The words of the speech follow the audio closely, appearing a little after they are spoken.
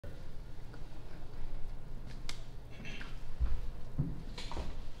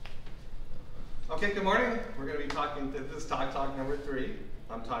Okay, good morning. We're going to be talking, this is ToddTalk number 3.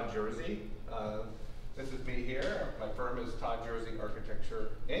 I'm Todd Jersey. This is me here. My firm is Todd Jersey Architecture,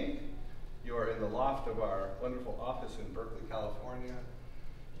 Inc. You are in the loft of our wonderful office in Berkeley, California.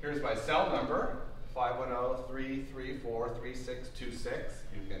 Here's my cell number, 510-334-3626.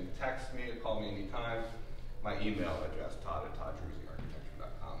 You can text me or call me anytime. My email address,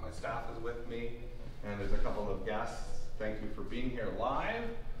 todd@toddjerseyarchitecture.com. My staff is with me, and there's a couple of guests. Thank you for being here live.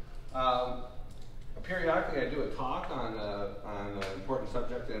 Periodically, I do a talk on an important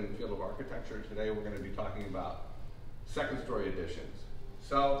subject in the field of architecture. Today, we're going to be talking about second-story additions.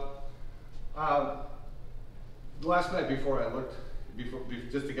 So, last night before I looked,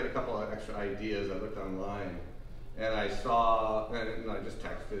 just to get a couple of extra ideas, I looked online, and I saw, and I just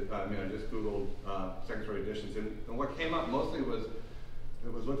texted, I just Googled second-story additions, and what came up mostly was,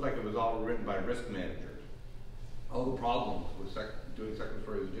 looked like it was all written by risk managers. All the problems with doing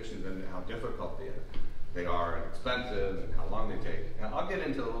second-story additions and how difficult they are and expensive and how long they take. And I'll get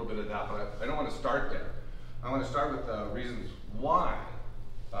into a little bit of that, but I don't want to start there. I want to start with the reasons why,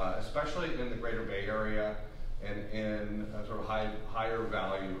 especially in the Greater Bay Area and in sort of higher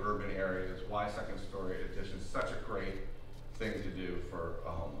value urban areas, why second-story additions is such a great thing to do for a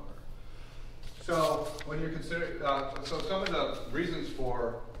homeowner. So when you're considering, so some of the reasons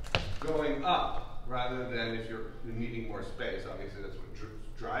for going up rather than if you're needing more space, obviously that's what's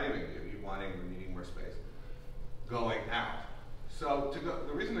driving you wanting or needing more space, going out. So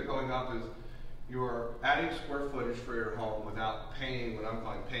the reason they're going up is you're adding square footage for your home without paying what I'm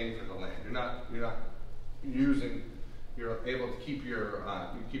calling paying for the land. You're not using, you're able to keep your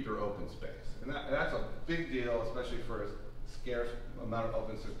open space. And that's a big deal, especially for a scarce amount of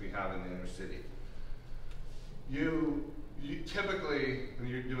open space we have in the inner city. You typically, when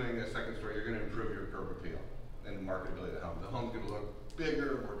you're doing a second story, you're going to improve your curb appeal and the marketability of the home. The home's going to look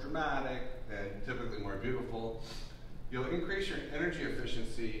bigger, more dramatic, and typically more beautiful. You'll increase your energy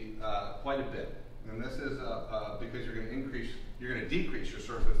efficiency quite a bit, and this is because you're going to decrease your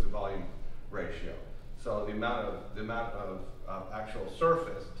surface to volume ratio. So the amount of actual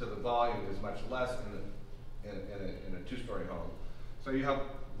surface to the volume is much less in a two-story home. So you have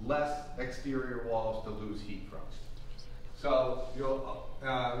less exterior walls to lose heat from. So you'll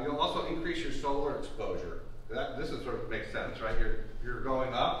also increase your solar exposure. This is sort of makes sense, right? You're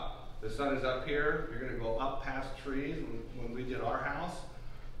going up. The sun is up here. You're going to go up past trees. When we did our house,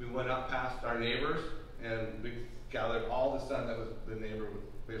 we went up past our neighbors, and we gathered all the sun that was the neighbor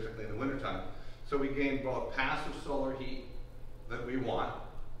basically in the wintertime. So we gained both passive solar heat that we want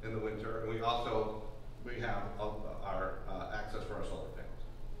in the winter, and we have our access for our solar panels.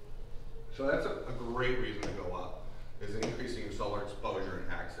 So that's a great reason to go up, is increasing your solar exposure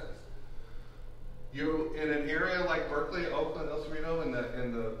and access. You, in an area like Berkeley, Oakland, El Cerrito, in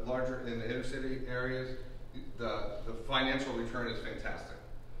the inner city areas, the financial return is fantastic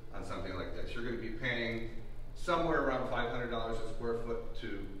on something like this. You're going to be paying somewhere around $500 a square foot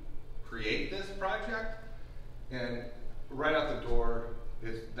to create this project, and right out the door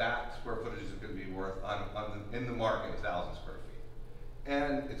that square footage is going to be worth in the market 1,000 square feet,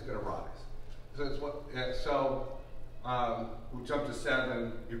 and it's going to rise. So it's we jump to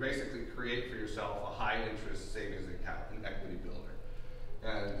 7. You basically create for yourself a high-interest savings account, an equity builder.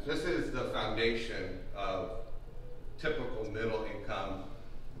 And this is the foundation of typical middle-income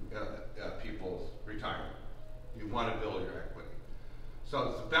people's retirement. You want to build your equity. So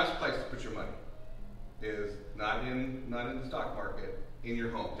it's the best place to put your money is not in the stock market, in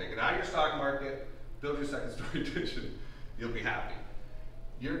your home. Take it out of your stock market, build your second-story addition. You'll be happy.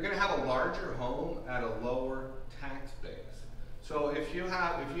 You're going to have a larger home at a lower tax base. So if you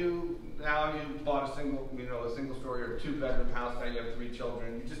bought a single story or 2-bedroom house, now you have 3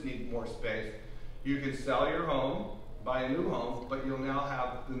 children, you just need more space. You can sell your home, buy a new home, but you'll now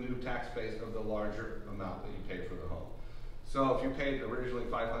have the new tax base of the larger amount that you paid for the home. So if you paid originally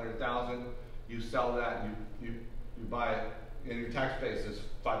 $500,000, you sell that, you buy it, and your tax base is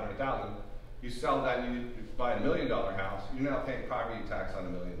 $500,000. You sell that, and you buy $1 million house, you're now paying property tax on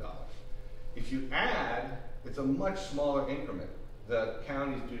 $1 million. If you add, it's a much smaller increment. The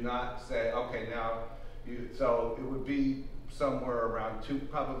counties do not say, okay, now, so it would be somewhere around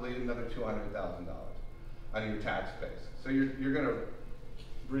probably another $200,000 on your tax base. So you're going to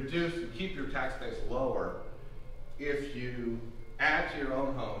keep your tax base lower if you add to your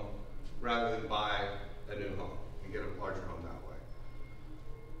own home rather than buy a new home and get a larger home that way.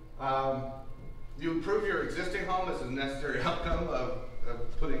 You improve your existing home as a necessary outcome of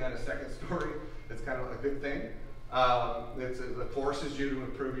putting on a second story. It's kind of a good thing. It forces you to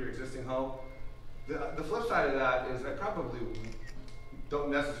improve your existing home. The flip side of that is I probably don't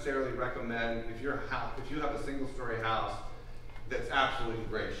necessarily recommend, if you have a single-story house that's absolutely in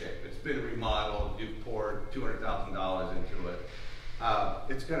great shape, it's been remodeled, you've poured $200,000 into it,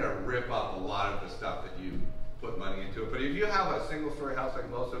 it's going to rip up a lot of the stuff that you put money into it. But if you have a single-story house like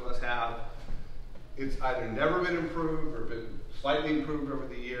most of us have, it's either never been improved or been slightly improved over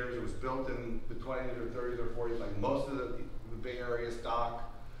the years. It was built in the 20s or 30s or 40s, like most of the Bay Area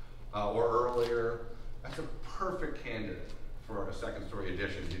stock, or earlier. That's a perfect candidate for a second-story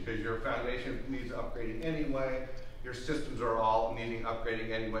addition because your foundation needs upgrading anyway. Your systems are all needing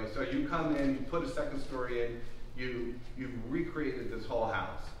upgrading anyway. So you come in, you put a second story in, you've recreated this whole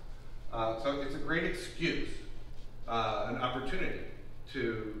house. So it's a great excuse, an opportunity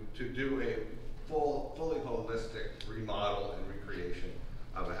to do a fully holistic remodel and recreation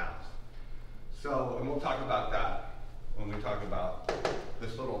of a house. So, and we'll talk about that when we talk about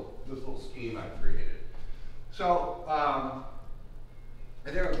this little scheme I've created. So,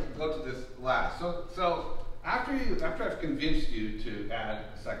 and then I'll go to this last. So after I've convinced you to add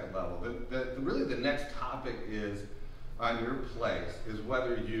a second level, really the next topic is on your place is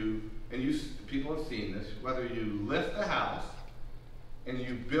whether people have seen this, whether you lift the house and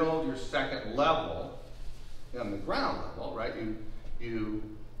you build your second level on the ground level, right? You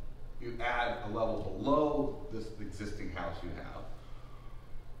add a level below this existing house you have,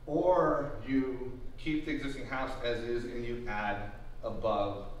 or you keep the existing house as is and you add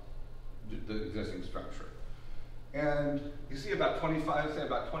above the existing structure. And you see about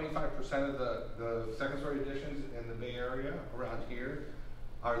 25% of the second-story additions in the Bay Area around here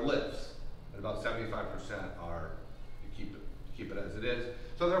are lifts, and about 75% are you keep it as it is.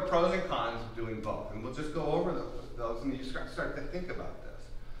 So there are pros and cons of doing both, and we'll just go over those, and you start to think about this.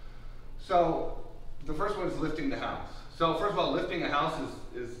 So the first one is lifting the house. So first of all, lifting a house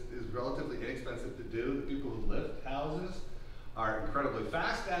is relatively inexpensive to do. The people who lift houses are incredibly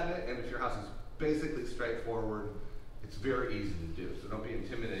fast at it, and if your house is basically straightforward, it's very easy to do. So don't be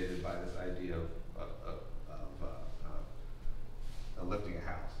intimidated by this idea of lifting a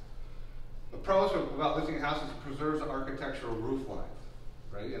house. The pros about lifting a house is it preserves the architectural roof lines,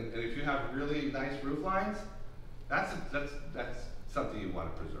 right? And if you have really nice roof lines, that's something you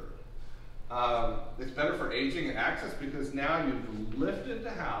want to preserve. It's better for aging and access because now you've lifted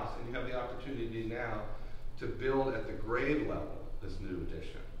the house and you have the opportunity now to build at the grade level this new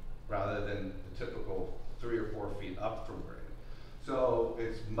addition, rather than the typical 3 or 4 feet up from grade. So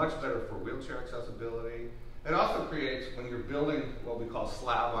it's much better for wheelchair accessibility. It also creates, when you're building what we call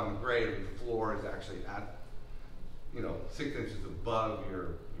slab on grade, the floor is actually at 6 inches above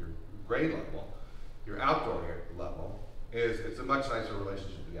your grade level, your outdoor level, it's a much nicer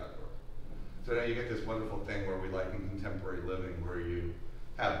relationship to the outdoors. So now you get this wonderful thing where we like in contemporary living where you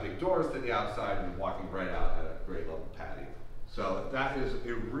have big doors to the outside and you're walking right out at a grade level patio. So that is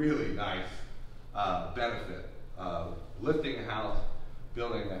a really nice benefit of lifting a house,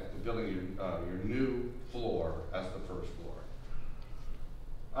 building your new floor as the first floor.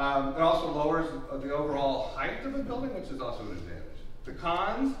 It also lowers the overall height of a building, which is also an advantage. The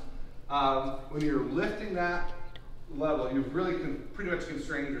cons, when you're lifting that level, you've really pretty much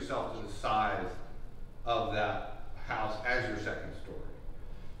constrained yourself to the size of that house as your second story.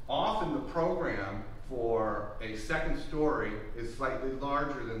 Often the program for a second story is slightly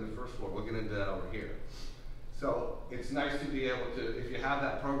larger than the first floor. We'll get into that over here. So it's nice to be able to, if you have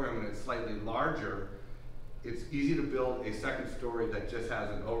that program and it's slightly larger, it's easy to build a second story that just has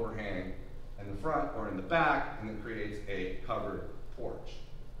an overhang in the front or in the back, and it creates a covered porch.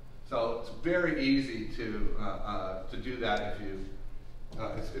 So it's very easy to do that if you,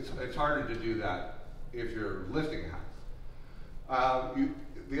 it's harder to do that if you're lifting a house.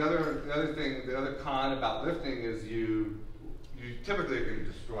 The other con about lifting is you typically are going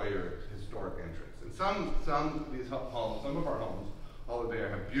to destroy your historic entrance. And some of these homes, some of our homes all over there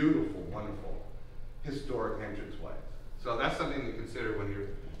have beautiful, wonderful historic entranceways. So that's something to consider when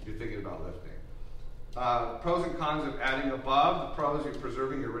you're thinking about lifting. Pros and cons of adding above. The pros, you're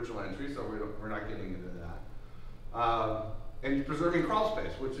preserving your original entry, so we're not getting into that. And you're preserving crawl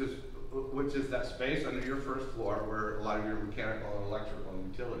space, which is that space under your first floor where a lot of your mechanical and electrical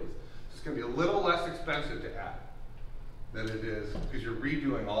and utilities. It's going to be a little less expensive to add than it is because you're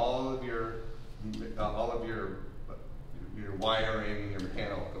redoing all of your wiring, your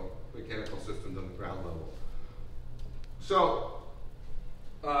mechanical systems on the ground level. So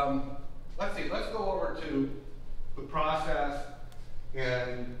let's see. Let's go over to the process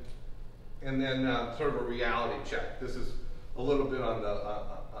and then sort of a reality check. This is a little bit on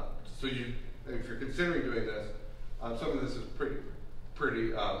the so if you're considering doing this, some of this is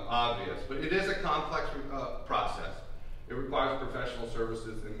pretty obvious, but it is a complex process. It requires professional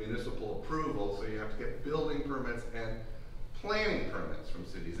services and municipal approval, so you have to get building permits and planning permits from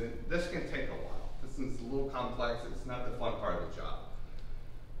cities. And this can take a while. This is a little complex. It's not the fun part of the job.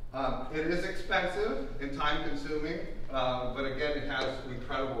 It is expensive and time consuming, but again, it has an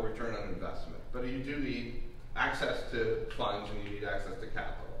incredible return on investment. But you do need access to funds and you need access to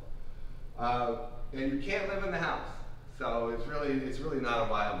capital. And you can't live in the house. So it's really not a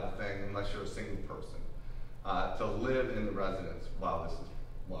viable thing unless you're a single person to live in the residence while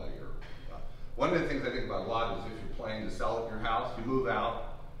you're. One of the things I think about a lot is if you're planning to sell your house, you move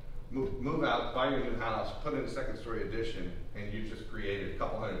out, buy your new house, put in a second-story addition, and you just created a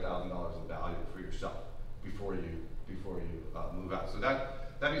couple $100,000 of value for yourself before you move out. So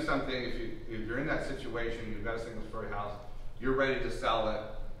that'd be something. If you're in that situation, you've got a single-story house, you're ready to sell it.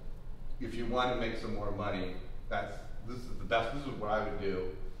 If you want to make some more money, this is the best. This is what I would do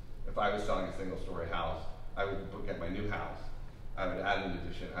if I was selling a single-story house. I would get my new house. I would add an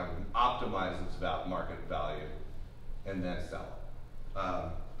addition. I would optimize its market value, and then sell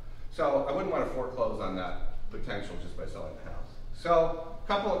it. So I wouldn't want to foreclose on that potential just by selling the house. So a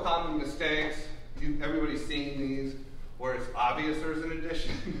couple of common mistakes. Everybody's seen these where it's obvious there's an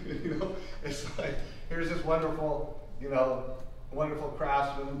addition. It's like here's this wonderful, wonderful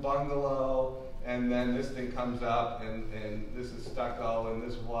craftsman bungalow, and then this thing comes up, and this is stucco, and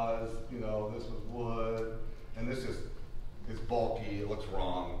this was wood, and this is bulky. It looks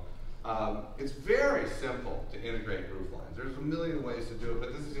wrong. It's very simple to integrate roof lines. There's a million ways to do it,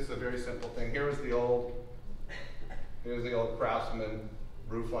 but this is just a very simple thing. Here's the old Craftsman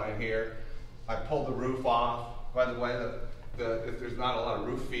roof line here. I pulled the roof off. By the way, if there's not a lot of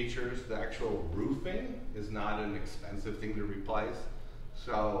roof features, the actual roofing is not an expensive thing to replace.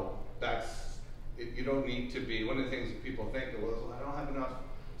 So you don't need to be, one of the things people think, well, I don't have enough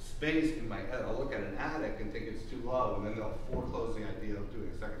space in my head. I'll look at an attic and think it's too low, and then they'll foreclose the idea of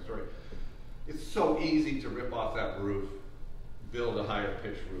doing a second story. It's so easy to rip off that roof, build a higher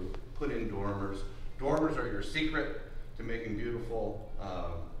pitch roof, put in dormers. Dormers are your secret to making beautiful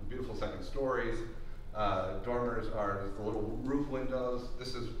second stories. Dormers are the little roof windows.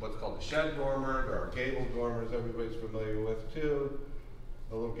 This is what's called a shed dormer. There are gable dormers everybody's familiar with too.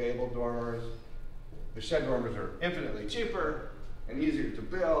 The little gable dormers. The shed dormers are infinitely cheaper and easier to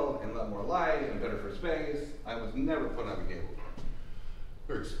build and let more light and better for space. I was never put on a gable dormer.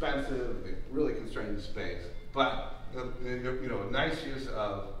 They're expensive, they really constrain the space. But nice use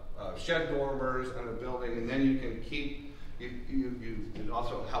of shed dormers on a building, and then you can keep, it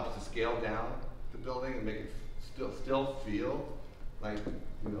also helps to scale down the building and make it still feel like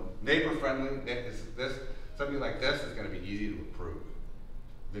neighbor friendly. Something like this is going to be easy to approve.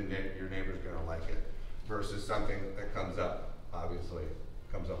 Your neighbor's going to like it versus something that comes up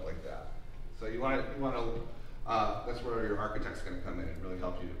like that. So you want to that's where your architect's going to come in and really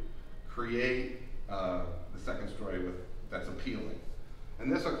help you create the second story that's appealing.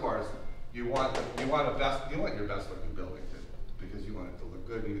 And this, of course, you want your best looking building because you want it to look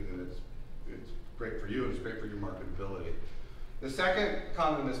good, and it's great for you and it's great for your marketability. The second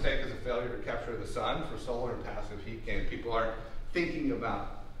common mistake is a failure to capture the sun for solar and passive heat gain. People aren't thinking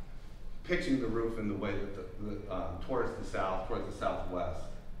about pitching the roof in the way that towards the south, towards the southwest,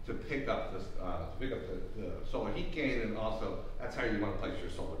 to pick up the solar heat gain, and also that's how you want to place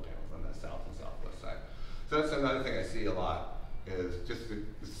your solar panels on that south and southwest side. So that's another thing I see a lot.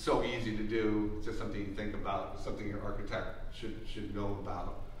 It's so easy to do. It's just something you think about, something your architect should know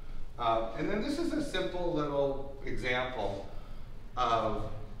about. And then this is a simple little example of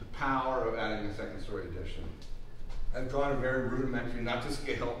the power of adding a second story addition. I've drawn a very rudimentary, not to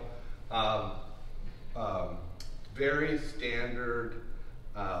scale, very standard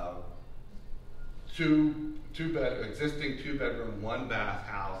existing two-bedroom, one-bath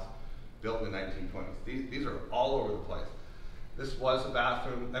house built in the 1920s. These are all over the place. This was a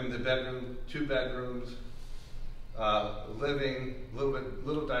bathroom, the bedroom, 2 bedrooms, living,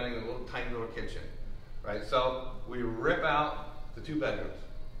 little dining, and a little tiny little kitchen, right? So we rip out the 2 bedrooms.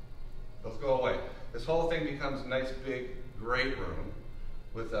 Those go away. This whole thing becomes a nice big great room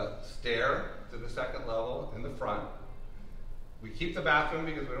with a stair to the second level in the front. We keep the bathroom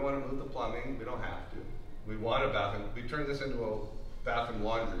because we don't want to move the plumbing. We don't have to. We want a bathroom. We turn this into a bathroom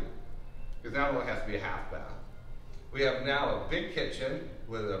laundry because now it only has to be a half bath. We have now a big kitchen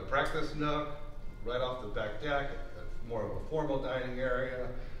with a breakfast nook right off the back deck, more of a formal dining area,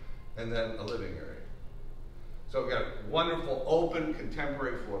 and then a living area. So we've got a wonderful, open,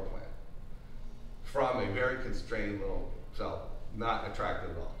 contemporary floor plan from a very constrained little cell, not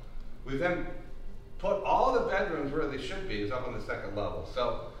attractive at all. We then put all the bedrooms where they should be, is up on the second level.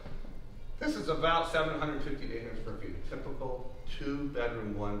 So This is about 750 to 800 square feet, a typical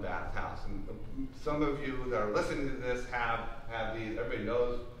 2-bedroom, 1-bath house. And some of you that are listening to this have these. Everybody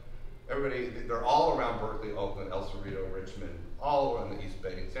knows. They're all around Berkeley, Oakland, El Cerrito, Richmond, all around the East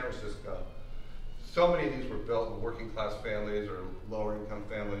Bay, San Francisco. So many of these were built in working class families or lower income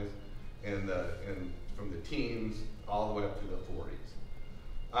families from the teens all the way up to the 40s.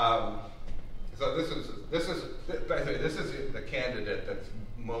 So this is the candidate that's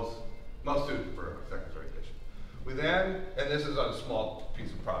most suited for a second-story addition. And this is on a small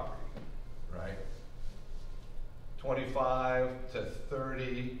piece of property, right? 25 to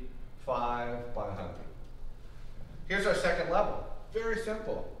 35 by 100. Here's our second level. Very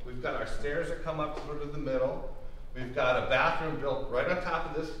simple. We've got our stairs that come up through to the middle. We've got a bathroom built right on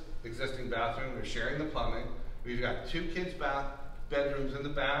top of this existing bathroom. We're sharing the plumbing. We've got 2 kids' bedrooms in the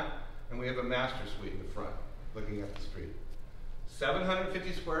back, and we have a master suite in the front, looking at the street.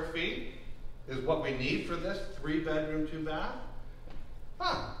 750 square feet is what we need for this 3-bedroom, 2-bath.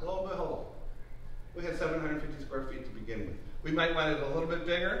 Lo and behold, we had 750 square feet to begin with. We might want it a little bit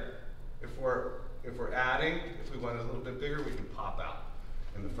bigger. If we're adding, if we want it a little bit bigger, we can pop out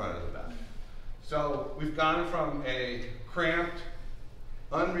in the front of the bath. So we've gone from a cramped,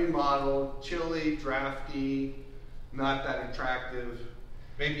 unremodeled, chilly, drafty, not that attractive,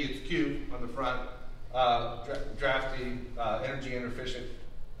 maybe it's cute on the front, drafty, energy inefficient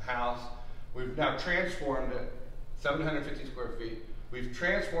house. We've now transformed it, 750 square feet. We've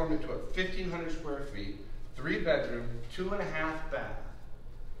transformed it to a 1,500 square feet, 3-bedroom, 2.5 bath.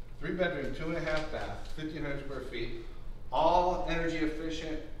 3-bedroom, 2.5 bath, 1,500 square feet, all energy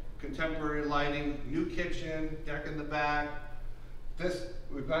efficient, contemporary lighting, new kitchen, deck in the back.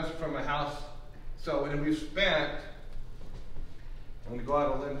 We've gone from a house, and we've spent, I'm going to go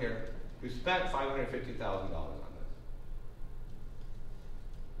out on a limb here, we've spent $550,000 on this.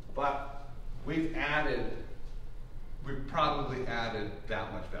 But we've probably added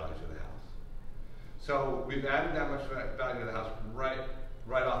that much value to the house. So we've added that much value to the house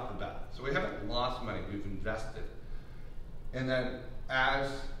right off the bat. So we haven't lost money, we've invested. And then as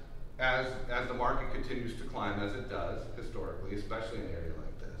the market continues to climb, as it does historically, especially in an area like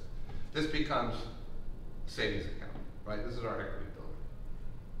this becomes savings account, right? This is our equity builder.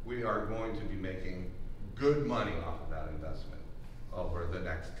 We are going to be making good money off of that investment over the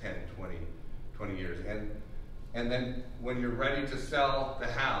next 10, 20 years. And then when you're ready to sell the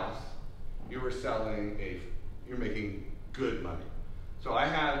house, you're making good money. So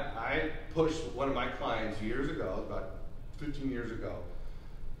I pushed one of my clients years ago, about 15 years ago,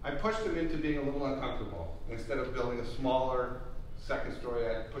 I pushed him into being a little uncomfortable. Instead of building a smaller second story,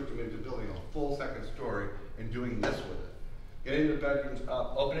 I pushed him into building a full second story and doing this with it. Getting the bedrooms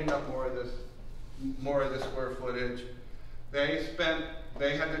up, opening up more of this square footage. They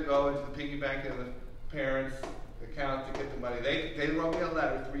had to go into the piggy bank in the parents' account to get the money. They wrote me a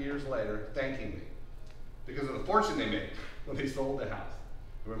letter 3 years later thanking me because of the fortune they made when they sold the house.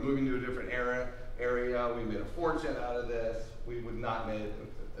 We were moving to a different area. We made a fortune out of this. We would not made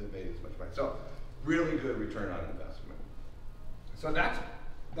as much money. So really good return on investment. So that's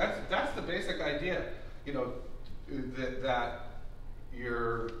the basic idea. That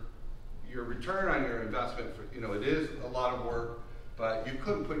your return on your investment it is a lot of work, but you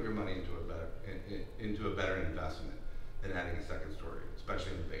couldn't put your money into a better investment than adding a second story,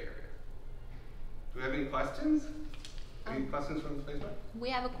 especially in the Bay Area. Do we have any questions? Any questions from Facebook? We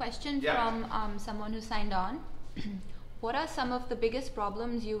have a question from someone who signed on. What are some of the biggest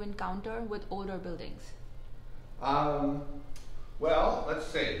problems you encounter with older buildings? Well, let's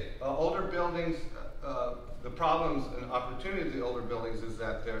see. Older buildings, the problems and opportunities of the older buildings is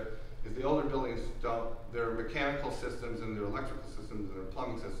that the older buildings their mechanical systems and their electrical systems and their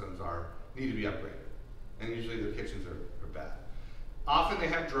plumbing systems need to be upgraded. And usually their kitchens are bad. Often they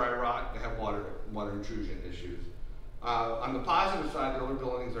have dry rot, they have water intrusion issues. On the positive side, the older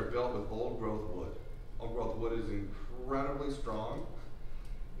buildings are built with old growth wood. Old growth wood is incredibly strong.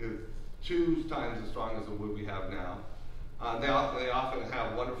 It's 2 times as strong as the wood we have now. They often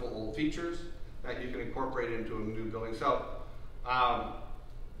have wonderful old features that you can incorporate into a new building. So I'm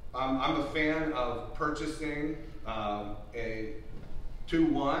a fan of purchasing a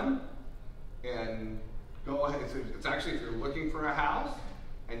 2-1 and go ahead. It's actually, if you're looking for a house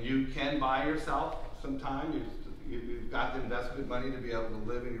and you can buy yourself some time, you've got the investment money to be able to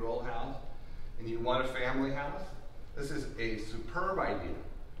live in your old house, and you want a family house, this is a superb idea.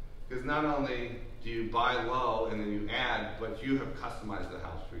 Because not only do you buy low and then you add, but you have customized the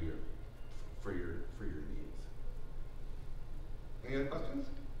house for your needs. Any other questions?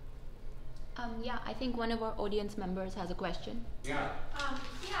 Yeah, I think one of our audience members has a question. Yeah.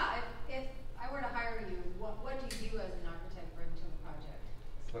 If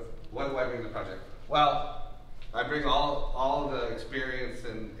the project? Well, I bring all the experience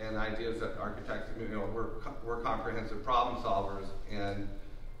and ideas that architects, we're comprehensive problem solvers, and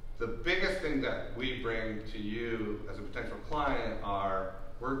the biggest thing that we bring to you as a potential client are,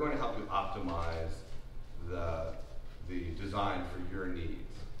 we're going to help you optimize the design for your needs.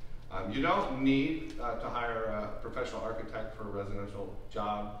 You don't need to hire a professional architect for a residential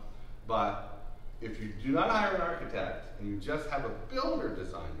job, but if you do not hire an architect and you just have a builder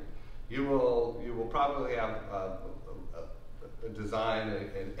designer, you will probably have a design,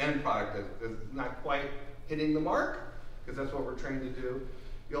 an end product that is not quite hitting the mark, because that's what we're trained to do.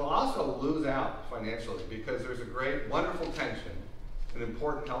 You'll also lose out financially because there's a great, wonderful tension, an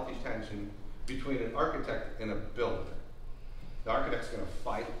important, healthy tension between an architect and a builder. The architect's going to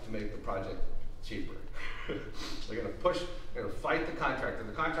fight to make the project cheaper. They're going to push, they're going to fight the contractor.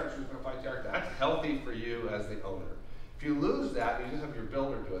 The contractor's going to fight the architect. That's healthy for you as the owner. If you lose that, you just have your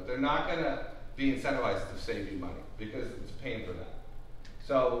builder do it. They're not going to be incentivized to save you money because it's paying for that.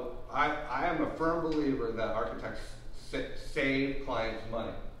 So I am a firm believer that architects save clients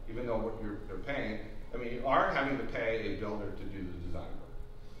money, even though what they're paying. I mean, you are having to pay a builder to do the design work.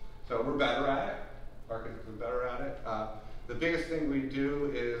 So we're better at it. Architects are better at it. The biggest thing we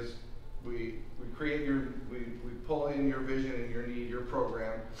do is we pull in your vision and your need, your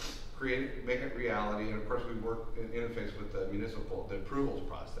program, make it reality, and of course we work in interface with the the approvals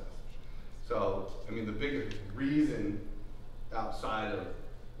process. So, I mean, the biggest reason outside of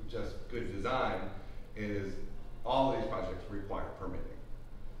just good design is all these projects require permitting.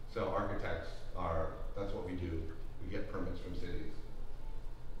 So architects that's what we do. We get permits from cities.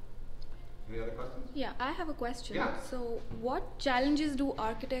 Any other questions? Yeah, I have a question. Yeah. So what challenges do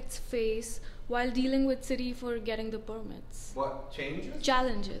architects face while dealing with city for getting the permits? What changes?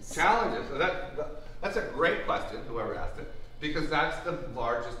 Challenges. Challenges. So that's a great question, whoever asked it, because that's the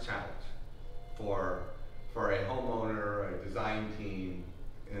largest challenge for a homeowner, a design team,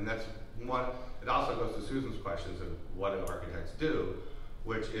 and that's one. It also goes to Susan's questions of what do architects do,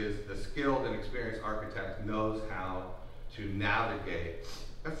 which is the skilled and experienced architect knows how to navigate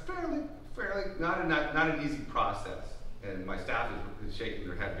a fairly not an easy process. And my staff is shaking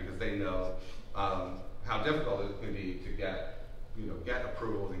their head because they know how difficult it can be to get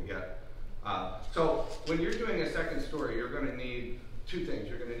approvals and get. So when you're doing a second story, you're going to need two things.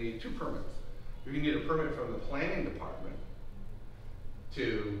 You're going to need two permits. You're going to need a permit from the planning department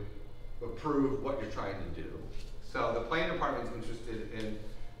to approve what you're trying to do. So the planning department is interested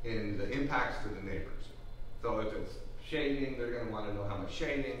in the impacts to the neighbors. So if it's shading, they're going to want to know how much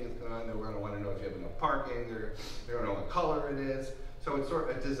shading is going on. They're going to want to know if you have enough parking. They're going to know what color it is. So it's sort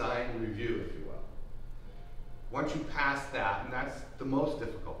of a design review, if you will. Once you pass that, and that's the most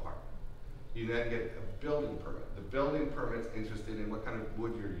difficult part, you then get a building permit. The building permit's interested in what kind of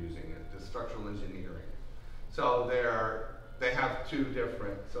wood you're using, the structural engineering. So they have two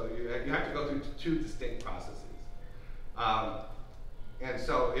different, so you have to go through two distinct processes. And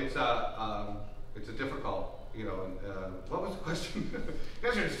so it's a difficult, what was the question? You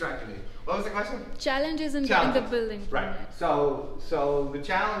guys are distracting me. What was the question? Challenges in getting the building permit. Right. So the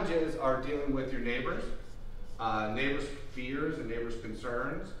challenges are dealing with your neighbors, neighbors' fears and neighbors'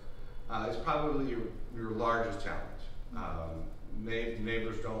 concerns. It's probably your largest challenge.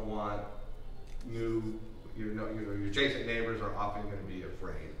 Neighbors don't want your adjacent neighbors are often going to be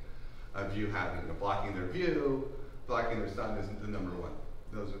afraid of you blocking their view, blocking their sun is the number one.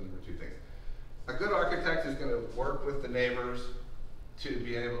 Those are the number two things. A good architect is going to work with the neighbors to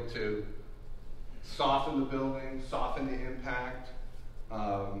be able to soften the building, soften the impact,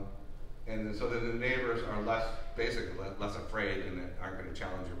 and so that the neighbors are less afraid and aren't going to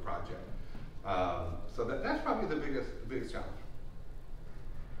challenge your project. So that's probably the biggest challenge.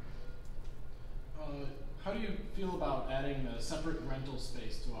 How do you feel about adding a separate rental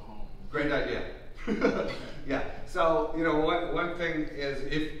space to a home? Great idea. Yeah. So one thing is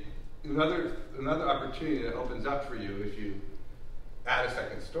if another opportunity that opens up for you if you add a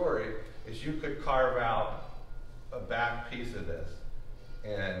second story is you could carve out a back piece of this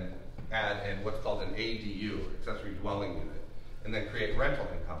and add in what's called an ADU, accessory dwelling unit, and then create rental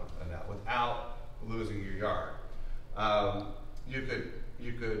income on that without losing your yard. You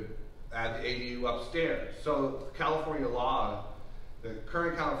could add the ADU upstairs. So California law, the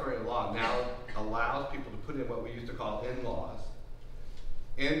current California law now allows people to put in what we used to call in-laws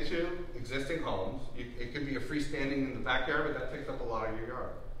into existing homes. It could be a freestanding in the backyard, but that takes up a lot of your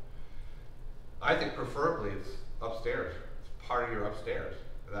yard. I think preferably it's upstairs. It's part of your upstairs.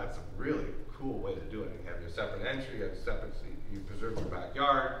 That's a really cool way to do it. You have your separate entry, you have separate, you preserve your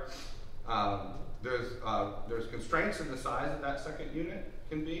backyard. There's constraints in the size of that second unit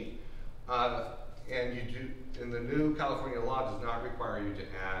can be. And you do, and the new California law does not require you to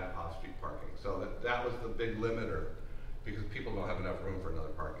add off-street parking. So that was the big limiter, because people don't have enough room for another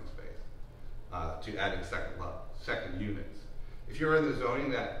parking space to adding second units. If you're in the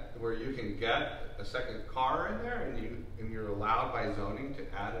zoning where you can get a second car in there, and you're allowed by zoning to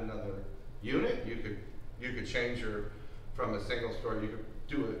add another unit, you could change from a single story. You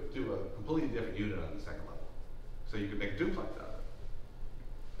could do a completely different unit on the second level. So you could make a duplex out of it.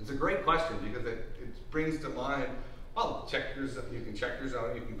 It's a great question, because it brings to mind, well, you can check your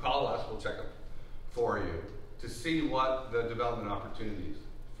zone, you can call us, we'll check it for you, to see what the development opportunities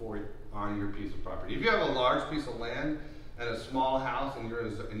on your piece of property. If you have a large piece of land and a small house, and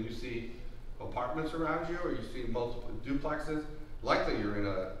you see apartments around you, or you see multiple duplexes, likely you're in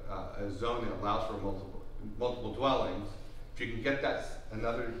a zone that allows for multiple dwellings. If you can get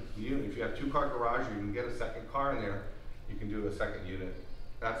another unit, if you have 2-car garage, or you can get a second car in there, you can do a second unit.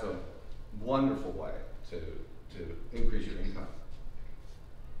 That's a wonderful way to increase your income.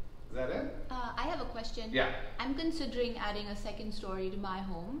 Is that it? I have a question. Yeah. I'm considering adding a second story to my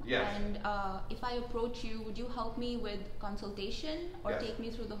home. Yes. And if I approach you, would you help me with consultation or Yes. take me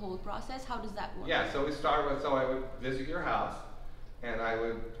through the whole process? How does that work? Yeah, so I would visit your house, and I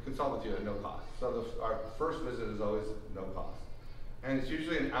would consult with you at no cost. So our first visit is always no cost. And it's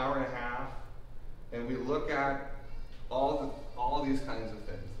usually an hour and a half, and we look at all these kinds of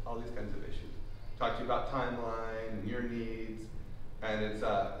things, all these kinds of issues. Talk to you about timeline and your needs, and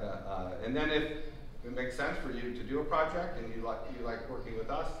and then if it makes sense for you to do a project and you like working with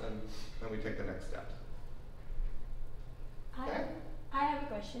us, then we take the next steps. Okay? I have a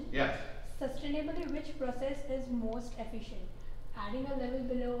question. Yes. Sustainably, which process is most efficient? Adding a level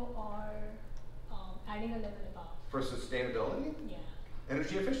below or adding a level above? For sustainability, Yeah.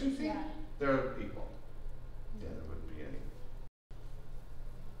 energy efficiency, Yeah. they're equal. Yeah, there wouldn't be any.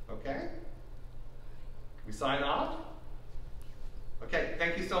 Okay? We sign off? Okay,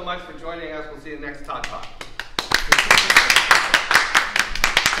 thank you so much for joining us. We'll see you next ToddTalk.